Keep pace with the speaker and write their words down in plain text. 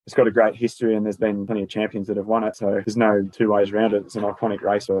it's got a great history and there's been plenty of champions that have won it. So there's no two ways around it. It's an iconic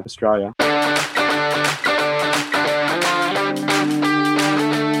race for Australia.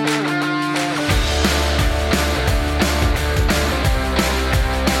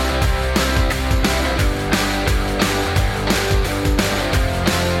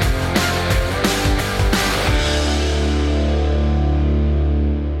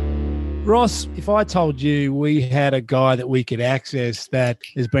 Ross, if I told you we had a guy that we could access that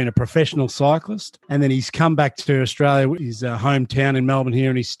has been a professional cyclist and then he's come back to Australia, his hometown in Melbourne here,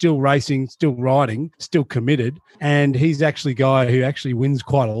 and he's still racing, still riding, still committed, and he's actually a guy who actually wins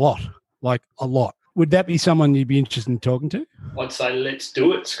quite a lot, like a lot. Would that be someone you'd be interested in talking to? I'd say let's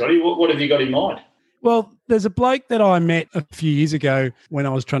do it, Scotty. What have you got in mind? Well, there's a bloke that I met a few years ago when I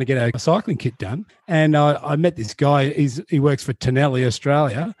was trying to get a cycling kit done, and I met this guy. He works for Tonelli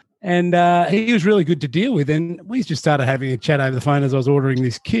Australia. And he was really good to deal with. And we just started having a chat over the phone as I was ordering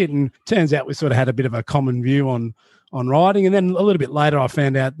this kit. And turns out we sort of had a bit of a common view on riding. And then a little bit later, I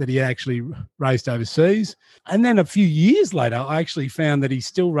found out that he actually raced overseas. And then a few years later, I actually found that he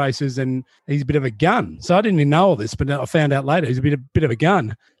still races and he's a bit of a gun. So I didn't even know all this, but I found out later he's a bit of a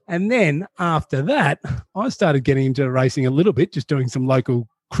gun. And then after that, I started getting into racing a little bit, just doing some local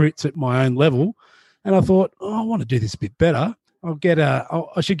crits at my own level. And I thought, I want to do this a bit better.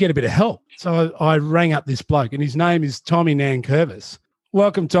 I should get a bit of help. So I rang up this bloke, and his name is Tommy Nankervis.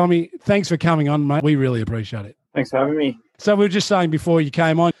 Welcome, Tommy. Thanks for coming on, mate. We really appreciate it. Thanks for having me. So we were just saying before you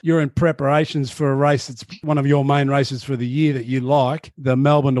came on, you're in preparations for a race that's one of your main races for the year that you like, the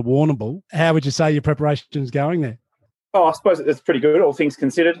Melbourne to Warrnambool. How would you say your preparation's going there? Oh, I suppose it's pretty good, all things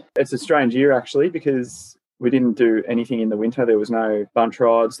considered. It's a strange year, actually, because we didn't do anything in the winter. There was no bunch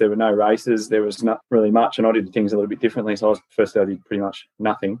rides. There were no races. There was not really much. And I did things a little bit differently. So I did pretty much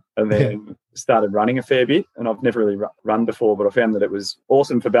nothing and then started running a fair bit. And I've never really run before, but I found that it was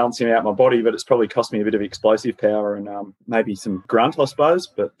awesome for balancing out my body, but it's probably cost me a bit of explosive power and maybe some grunt, I suppose,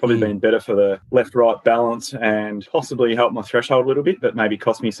 but probably been better for the left-right balance and possibly helped my threshold a little bit, but maybe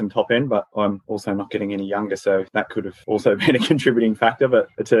cost me some top end. But I'm also not getting any younger, so that could have also been a contributing factor. But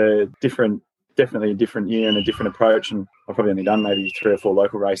it's definitely a different year and a different approach, and I've probably only done maybe 3 or 4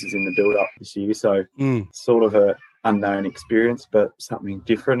 local races in the build-up this year, so sort of a unknown experience, but something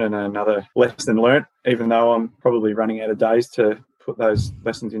different and another lesson learnt, even though I'm probably running out of days to put those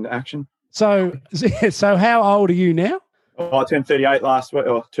lessons into action. So how old are you now? Oh, I turned 38 last week,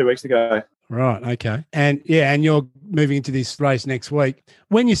 or 2 weeks ago. Right, okay. And you're moving into this race next week.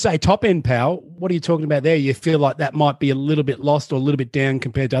 When you say top end power, what are you talking about there? You feel like that might be a little bit lost or a little bit down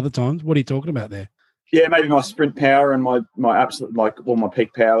compared to other times. What are you talking about there? Yeah, maybe my sprint power and my absolute, like all my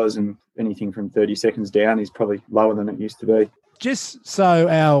peak powers, and anything from 30 seconds down is probably lower than it used to be. Just so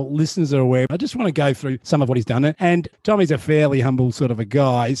our listeners are aware, I just want to go through some of what he's done. And Tommy's a fairly humble sort of a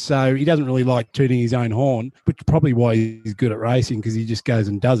guy, so he doesn't really like tooting his own horn, which is probably why he's good at racing, because he just goes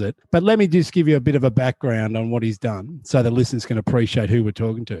and does it. But let me just give you a bit of a background on what he's done so the listeners can appreciate who we're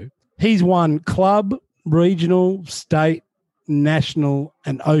talking to. He's won club, regional, state, national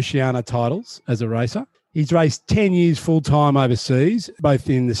and Oceania titles as a racer. He's raced 10 years full-time overseas, both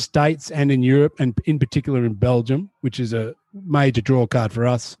in the States and in Europe, and in particular in Belgium, which is a major draw card for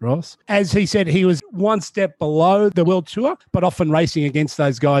us, Ross. As he said, he was one step below the World Tour, but often racing against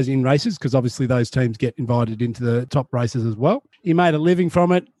those guys in races, because obviously those teams get invited into the top races as well. He made a living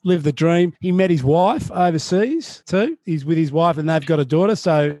from it, lived the dream. He met his wife overseas too. He's with his wife and they've got a daughter,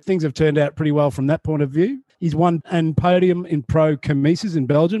 so things have turned out pretty well from that point of view. He's won an podium in Pro Camises in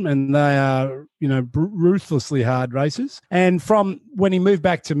Belgium, and they are, ruthlessly hard races. And from when he moved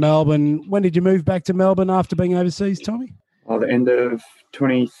back to Melbourne, when did you move back to Melbourne after being overseas, Tommy? The end of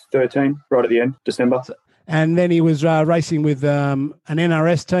 2013, right at the end, December. And then he was racing with an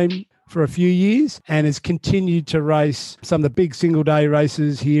NRS team for a few years and has continued to race some of the big single-day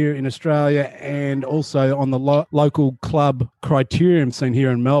races here in Australia and also on the local club criterium scene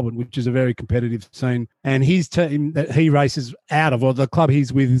here in Melbourne, which is a very competitive scene. And his team that he races out of, or the club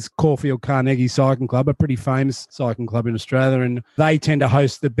he's with, is Caulfield Carnegie Cycling Club, a pretty famous cycling club in Australia. And they tend to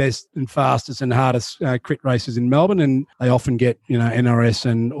host the best and fastest and hardest crit races in Melbourne. And they often get, NRS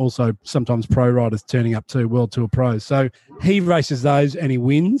and also sometimes pro riders turning up to World Tour pros. So he races those and he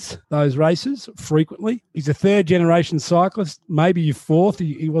wins those races frequently. He's a third generation cyclist, maybe your fourth.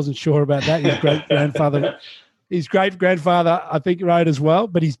 He wasn't sure about that. His great-grandfather... His great-grandfather, I think, rode as well,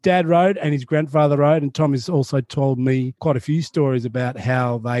 but his dad rode and his grandfather rode. And Tom has also told me quite a few stories about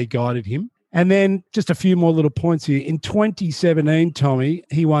how they guided him. And then just a few more little points here. In 2017, Tommy,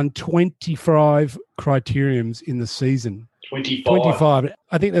 he won 25 criteriums in the season. 25. 25.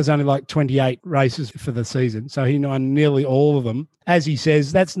 I think there's only like 28 races for the season. So he won nearly all of them. As he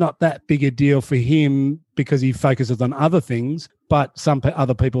says, that's not that big a deal for him because he focuses on other things. But some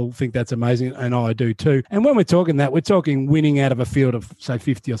other people think that's amazing, and I do too. And when we're talking that, we're talking winning out of a field of, say,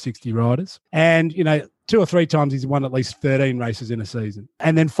 50 or 60 riders. And, 2 or 3 times he's won at least 13 races in a season.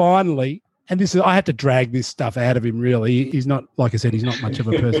 And then finally, and this is, I had to drag this stuff out of him, really. He's not, like I said, he's not much of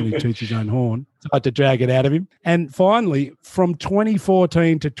a person who toots his own horn. So I had to drag it out of him. And finally, from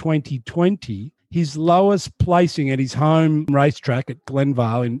 2014 to 2020, his lowest placing at his home racetrack at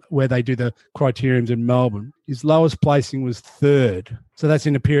Glenvale, where they do the criteriums in Melbourne, his lowest placing was 3rd. So that's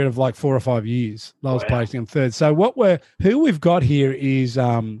in a period of like 4 or 5 years, lowest placing on 3rd. So who we've got here is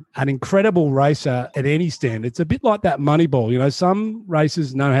an incredible racer at any stand. It's a bit like that Moneyball. Some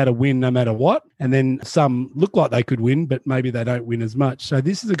races know how to win no matter what, and then some look like they could win, but maybe they don't win as much. So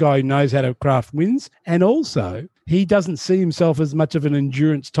this is a guy who knows how to craft wins, and also he doesn't see himself as much of an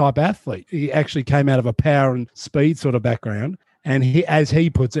endurance type athlete. He actually came out of a power and speed sort of background. And he, as he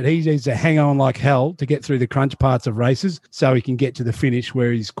puts it, he needs to hang on like hell to get through the crunch parts of races so he can get to the finish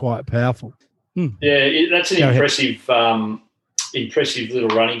where he's quite powerful. Yeah, that's an impressive little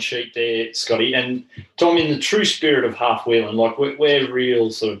running sheet there, Scotty. And Tom, in the true spirit of half wheeling, like we're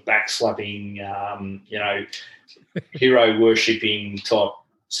real sort of backslapping, hero worshipping type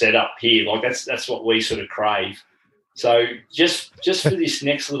setup here. Like that's what we sort of crave. So just for this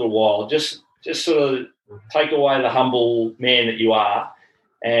next little while, just sort of take away the humble man that you are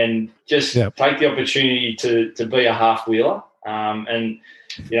and just take the opportunity to be a half-wheeler.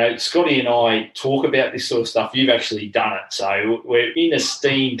 Scotty and I talk about this sort of stuff. You've actually done it. So we're in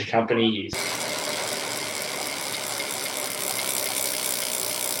esteemed company here.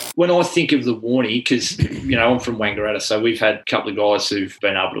 When I think of the Warnie, because, I'm from Wangaratta, so we've had a couple of guys who've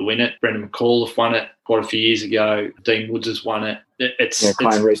been able to win it. Brendan McAuliffe won it quite a few years ago. Dean Woods has won it.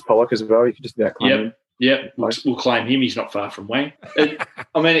 Claim Reece Pollock as well. You could just about claim him. Yeah, we'll claim him. He's not far from Wang.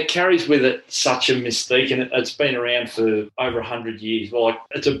 It carries with it such a mystique, and it's been around for over 100 years. Well,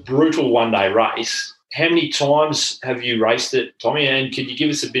 it's a brutal one-day race. How many times have you raced it, Tommy? And could you give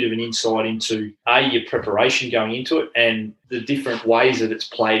us a bit of an insight into, your preparation going into it and the different ways that it's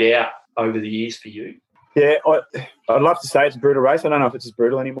played out over the years for you? Yeah, I'd love to say it's a brutal race. I don't know if it's as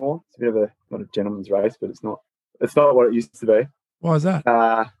brutal anymore. It's a bit of not a gentleman's race, but it's not what it used to be. Why is that?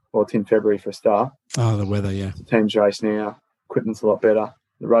 Well, it's in February for a start. Oh, the weather, yeah. It's a team's race now. Equipment's a lot better.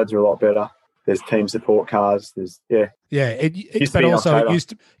 The roads are a lot better. There's team support cars. It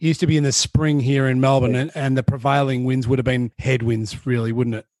used to be in the spring here in Melbourne, and the prevailing winds would have been headwinds, really,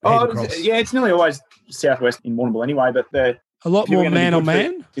 wouldn't it? It's nearly always southwest in Warrnambool anyway, but a lot more man on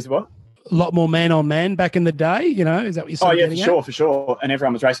man. Is what? A lot more man on man back in the day, is that what you're saying? For sure. And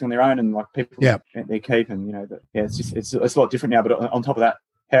everyone was racing on their own, and like people went their keep, and it's a lot different now. But on top of that,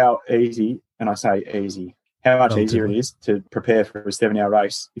 how easy, and I say easy, how much easier it is to prepare for a 7-hour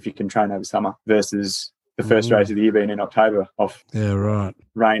race if you can train over summer versus the first race of the year being in October off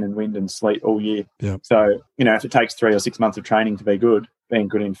rain and wind and sleet all year. Yeah. So, if it takes 3 or 6 months of training to be good, being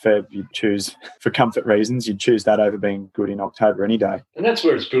good in Feb, you'd choose, for comfort reasons, you'd choose that over being good in October any day. And that's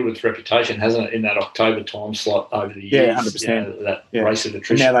where it's built its reputation, hasn't it, in that October time slot over the years? Yeah, 100%. That race of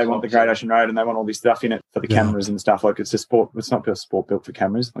attrition. And now they want the Great Ocean Road and they want all this stuff in it for the cameras and stuff. Like it's a sport. It's not a sport built for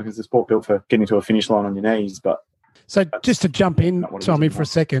cameras. Like it's a sport built for getting to a finish line on your knees, but So just to jump in, Tommy, for a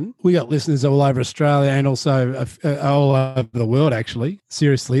second, we got listeners all over Australia and also all over the world, actually.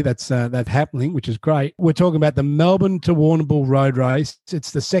 Seriously, that's happening, which is great. We're talking about the Melbourne to Warrnambool road race.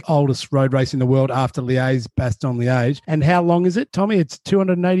 It's the second oldest road race in the world after Liège, Bastogne-Liège. And how long is it, Tommy? It's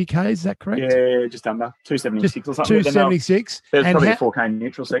 280 Ks, is that correct? Yeah, just under 276 or something. 276. There's probably a 4K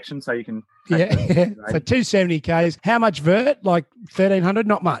neutral section, so you can... Yeah, so 270 Ks. How much vert? Like 1,300?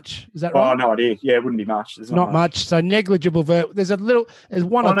 Not much. Is that right? Oh, no idea. Yeah, it wouldn't be much. There's not much. So negligible vert. There's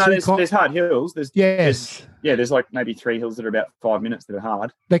one or two. There's hard hills. There's like maybe 3 hills that are about 5 minutes that are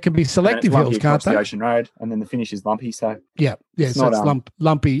hard. They can be selective hills, can't they? The Ocean Road, and then the finish is lumpy. So it's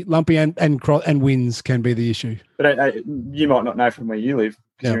lumpy, and winds can be the issue. But you might not know from where you live.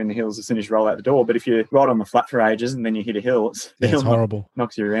 You're in the hills as soon as you roll out the door. But if you ride on the flat for ages and then you hit a hill, it's horrible.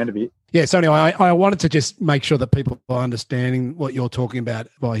 Knocks you around a bit. Yeah, so anyway, I wanted to just make sure that people are understanding what you're talking about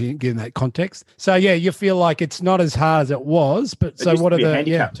by giving that context. So, you feel like it's not as hard as it was, but so what are the...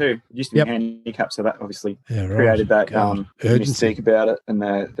 handicap too. It used to be a handicap, so that obviously created that mystique about it and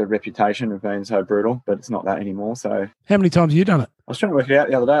the reputation of being so brutal, but it's not that anymore. So, how many times have you done it? I was trying to work it out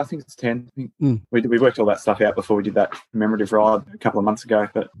the other day. I think it's 10. We worked all that stuff out before we did that commemorative ride a couple of months ago.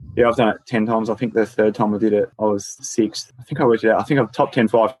 But I've done it 10 times. I think the third time we did it, I was 6th. I think I worked it out. I think I've top 10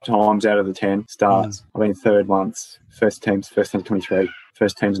 5 times out of the 10 starts. I've been third once, first team's 23,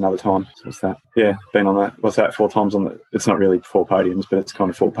 first team's another time. So what's that? Yeah, been on that. What's that? 4 times on the. It's not really 4 podiums, but it's kind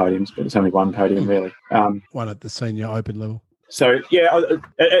of 4 podiums, but it's only 1 podium really. One at the senior open level. So, yeah,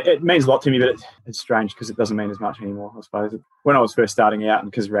 it means a lot to me, but it's strange because it doesn't mean as much anymore, I suppose. When I was first starting out,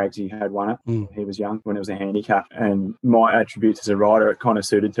 and because Ragsy had won it, he was young when it was a handicap, and my attributes as a rider, it kind of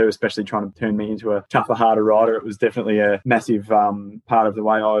suited to, especially trying to turn me into a tougher, harder rider. It was definitely a massive part of the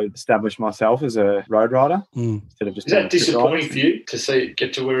way I established myself as a road rider. Instead of just is that disappointing for you to see it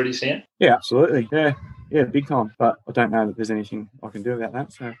get to where it is now? Yeah, absolutely. Yeah, big time. But I don't know that there's anything I can do about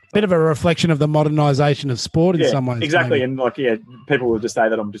that. So, bit of a reflection of the modernisation of sport in some ways. Exactly. Maybe. And people will just say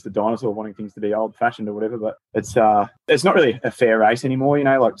that I'm just a dinosaur wanting things to be old-fashioned or whatever. But it's not really a fair race anymore.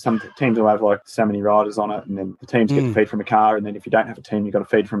 Like some teams will have so many riders on it, and then the teams get to feed from a car, and then if you don't have a team, you've got to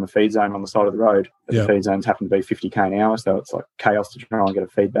feed from a feed zone on the side of the road. But the feed zones happen to be 50k an hour, so it's like chaos to try and get a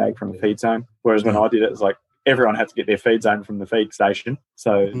feed bag from a feed zone. Whereas when I did it was like, everyone had to get their feed zone from the feed station.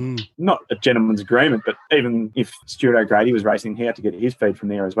 So not a gentleman's agreement, but even if Stuart O'Grady was racing, he had to get his feed from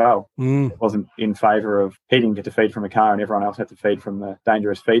there as well. It wasn't in favour of he didn't get to feed from a car and everyone else had to feed from the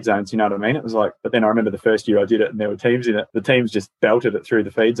dangerous feed zones. You know what I mean? It was like, but then I remember the first year I did it and there were teams in it. The teams just belted it through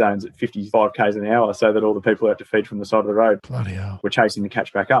the feed zones at 55 k's an hour so that all the people who had to feed from the side of the road were chasing to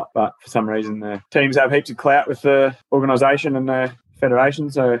catch back up. But for some reason, the teams have heaps of clout with the organisation and the federation,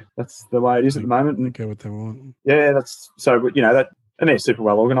 so that's the way it is at the moment. And get what they want. Yeah, that's so. That, and they're super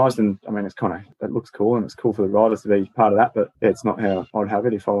well organised, and I mean, it looks cool, and it's cool for the riders to be part of that. But yeah, it's not how I'd have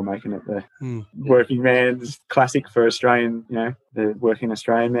it if I were making it the working man's classic for Australian, the working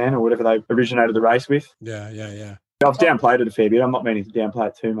Australian man or whatever they originated the race with. Yeah. I've downplayed it a fair bit. I'm not meaning to downplay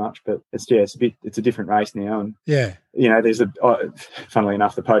it too much, but it's a different race now, and there's funnily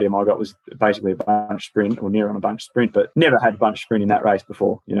enough, the podium I got was basically a bunch sprint or near on a bunch sprint, but never had bunch sprint in that race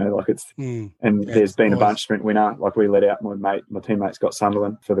before. There's been a bunch sprint winner. Like we let out my teammate Scott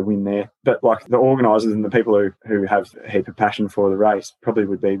Sunderland for the win there. But like the organisers and the people who have a heap of passion for the race probably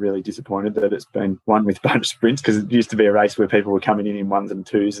would be really disappointed that it's been won with bunch sprints, because it used to be a race where people were coming in 1s and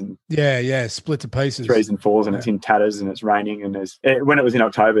 2s and split to pieces, 3s and 4s, and it's in tatters and it's raining, and when it was in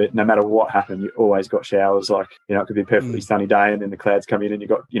October, no matter what happened, you always got showers. Like it could be a perfectly sunny day and then the clouds come in and you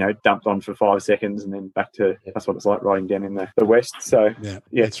got dumped on for 5 seconds and then back to that's what it's like riding down in the west. So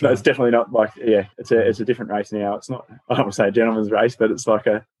it's definitely not like it's a different race now. It's not, I don't want to say a gentleman's race, but it's like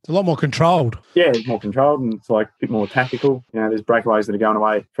it's a lot more controlled. Yeah, it's more controlled and it's like a bit more tactical. There's breakaways that are going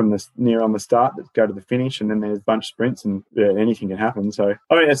away from the near on the start that go to the finish, and then there's bunch sprints, and anything can happen. So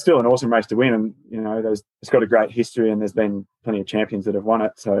I mean, it's still an awesome race to win, and it's got a great history, and there's been plenty of champions that have won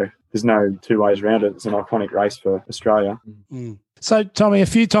it. So there's no two ways around it. It's an iconic race for Australia. So, Tommy, a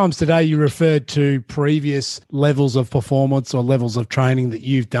few times today you referred to previous levels of performance or levels of training that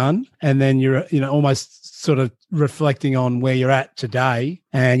you've done, and then you're almost sort of reflecting on where you're at today.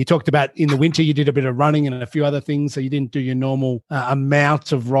 And you talked about in the winter you did a bit of running and a few other things, so you didn't do your normal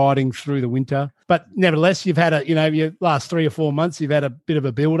amount of riding through the winter. But nevertheless, you've had your last 3 or 4 months, you've had a bit of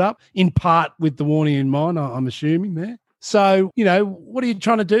a build-up, in part with the Warnie in mind, I'm assuming there. So, what are you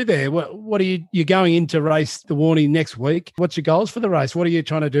trying to do there? What are you're going into race the Warnie next week? What's your goals for the race? What are you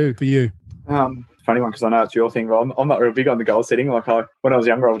trying to do for you? Funny one, because I know it's your thing, but I'm not real big on the goal setting. Like when I was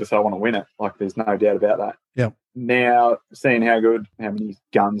younger, I would just say I want to win it. Like there's no doubt about that. Yeah. Now, seeing how many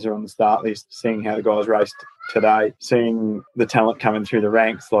guns are on the start list, seeing how the guys raced today, seeing the talent coming through the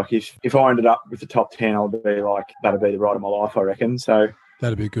ranks, like if I ended up with the top 10, I'd be like, that'd be the ride of my life, I reckon. So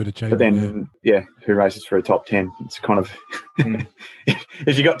that'd be a good achievement. But then, who races for a top 10? It's kind of,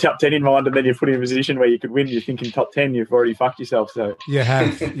 if you got top 10 in mind and then you're put in a position where you could win, you're thinking top 10, you've already fucked yourself. So you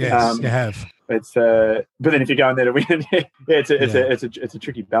have, yes, you have. It's but then if you're going there to win, it's a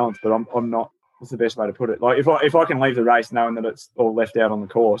tricky balance. But I'm not. What's the best way to put it? Like if I can leave the race knowing that it's all left out on the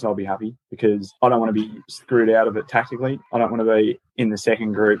course, I'll be happy, because I don't want to be screwed out of it tactically. I don't want to be in the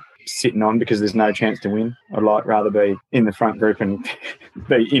second group sitting on because there's no chance to win. I'd rather be in the front group and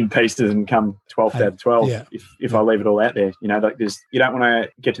be in pieces and come 12th out of 12 if I leave it all out there. You don't want to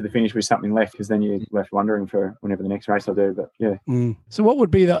get to the finish with something left, because then you're left wondering for whenever the next race I do. But So what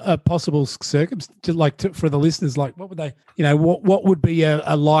would be a possible circumstance, for the listeners, like what would they, what would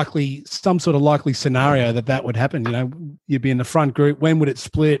be some sort of likely scenario that would happen? You'd be in the front group. When would it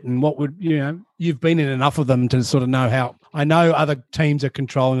split? And what would, you've been in enough of them to sort of know I know other teams are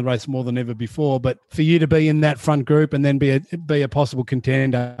controlling the race more than ever before, but for you to be in that front group and then be a possible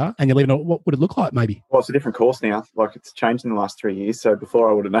contender, and you're leaving, what would it look like maybe? Well, it's a different course now. Like, it's changed in the last 3 years. So before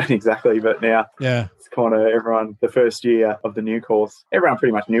I would have known exactly, but now it's kind of everyone, the first year of the new course, everyone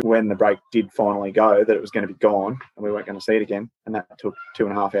pretty much knew when the break did finally go that it was going to be gone and we weren't going to see it again. And that took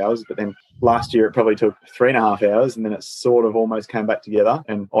 2.5 hours. But then last year it probably took 3.5 hours, and then it sort of almost came back together.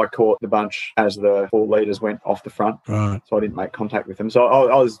 And I caught the bunch as the 4 leaders went off the front. Right. So I didn't make contact with them. So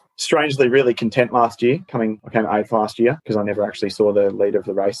I was strangely really content last year. I came 8th last year because I never actually saw the leader of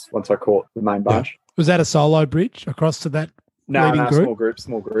the race once I caught the main bunch. Yeah. Was that a solo bridge across to that leading group?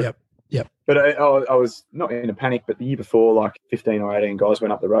 Small group. Yep. But I was not in a panic, but the year before, like 15 or 18 guys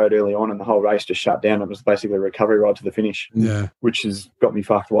went up the road early on and the whole race just shut down. It was basically a recovery ride to the finish, which has got me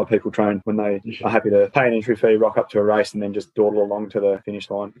fucked why people train when they are happy to pay an entry fee, rock up to a race and then just dawdle along to the finish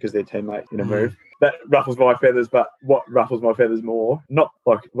line because their teammate in a move. That ruffles my feathers, but what ruffles my feathers more, not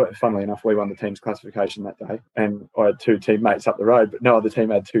like, funnily enough, we won the team's classification that day and I had 2 teammates up the road, but no other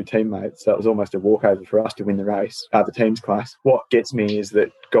team had 2 teammates. So it was almost a walkover for us to win the race, the team's class. What gets me is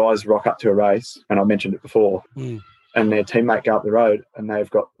that guys rock up to a race, and I mentioned it before, and their teammate go up the road and they've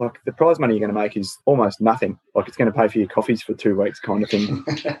got, like, the prize money you're going to make is almost nothing. Like, it's going to pay for your coffees for 2 weeks kind of thing.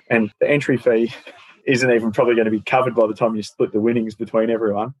 And the entry fee isn't even probably going to be covered by the time you split the winnings between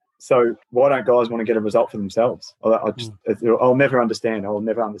everyone. So why don't guys want to get a result for themselves? I'll never understand. I'll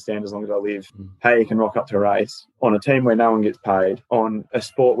never understand as long as I live how you can rock up to a race on a team where no one gets paid, on a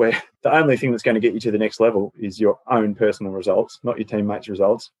sport where the only thing that's going to get you to the next level is your own personal results, not your teammates'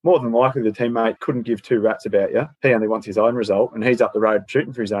 results. More than likely, the teammate couldn't give 2 rats about you. He only wants his own result, and he's up the road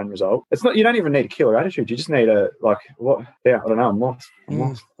shooting for his own result. It's not. You don't even need a killer attitude. You just need I don't know. I'm lost.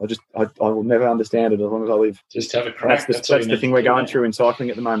 I will never understand it as long as I live. Just have a crack. That's the thing we're going through in cycling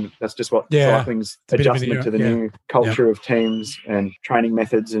at the moment. That's just what cycling's adjustment to the new culture of teams and training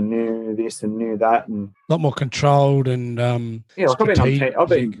methods and new this and new that, and a lot more controlled and I've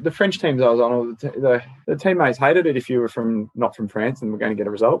been the French teams I was on. The teammates hated it if you were not from France and were going to get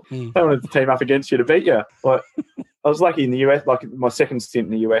a result. They wanted to team up against you to beat you. Like, I was lucky in the US, like my second stint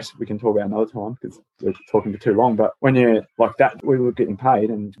in the US, we can talk about another time because we're talking for too long. But when you're like that, we were getting paid.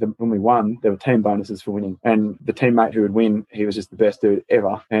 And when we won, there were team bonuses for winning. And the teammate who would win, he was just the best dude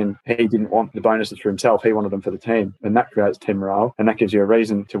ever. And he didn't want the bonuses for himself. He wanted them for the team. And that creates team morale. And that gives you a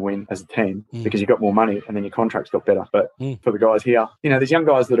reason to win as a team because you got more money and then your contracts got better. But for the guys here, there's young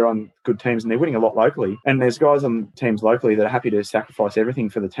guys that are on good teams and they're winning a lot locally. And there's guys on teams locally that are happy to sacrifice everything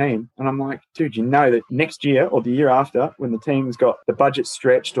for the team. And I'm like, dude, you know that next year or the year after, when the team's got the budget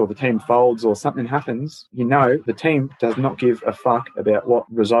stretched or the team folds or something happens, the team does not give a fuck about what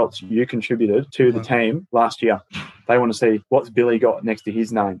results you contributed to the team last year. They want to see what's Billy got next to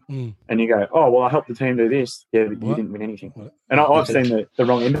his name. And you go, oh, well, I helped the team do this. Yeah, but you didn't win anything. And I've seen the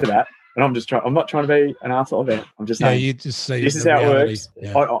wrong end of that. And I'm not trying to be an arsehole about it. I'm just saying, you just see this is how reality. It works.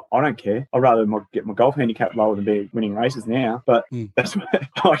 Yeah. I don't care. I'd rather get my golf handicap lower than be winning races now. But that's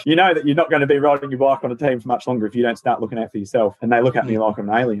that you're not going to be riding your bike on a team for much longer if you don't start looking out for yourself. And they look at me like I'm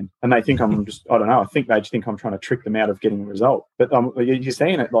an alien. And they think I'm just, I don't know, I think they just think I'm trying to trick them out of getting a result. But you're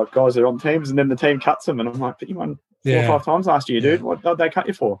seeing it, like guys are on teams and then the team cuts them. And I'm like, but you won 4 or 5 times last year, dude. What did they cut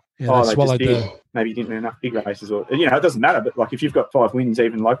you for? Yeah, they just did. Maybe you didn't win enough big races, or it doesn't matter. But like if you've got 5 wins,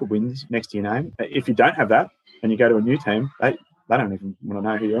 even local wins next to your name, if you don't have that and you go to a new team, they don't even want to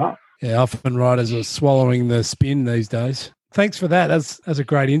know who you are. Yeah, often riders are swallowing the spin these days. Thanks for that. That's a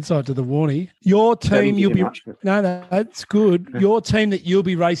great insight to the Warnie. Your team, that's good. Yeah. Your team that you'll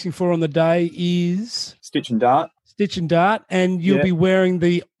be racing for on the day is Stitch and Dart. Stitch and Dart, and you'll be wearing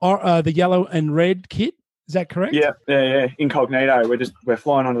the yellow and red kit. Is that correct? Yeah. Incognito. We're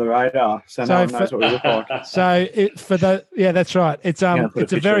flying under the radar, so no one knows what we look like. So that's right. It's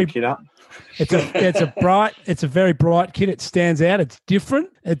a very kit up. It's a very bright kit. It stands out. It's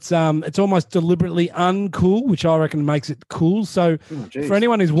different. It's almost deliberately uncool, which I reckon makes it cool. So for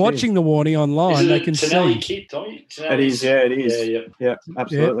anyone who's watching the Warnie online, they can see. Kit, Tommy? It is. Yeah, it is. Yeah,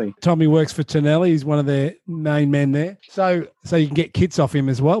 absolutely. Yeah. Tommy works for Tonelli. He's one of their main men there. So you can get kits off him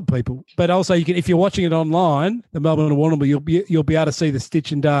as well, people. But also you can, if you're watching it online, the Melbourne Warrnambool, you'll be able to see the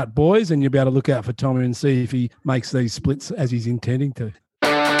Stitch and Dart boys, and you'll be able to look out for Tommy and see if he makes these splits as he's intending to.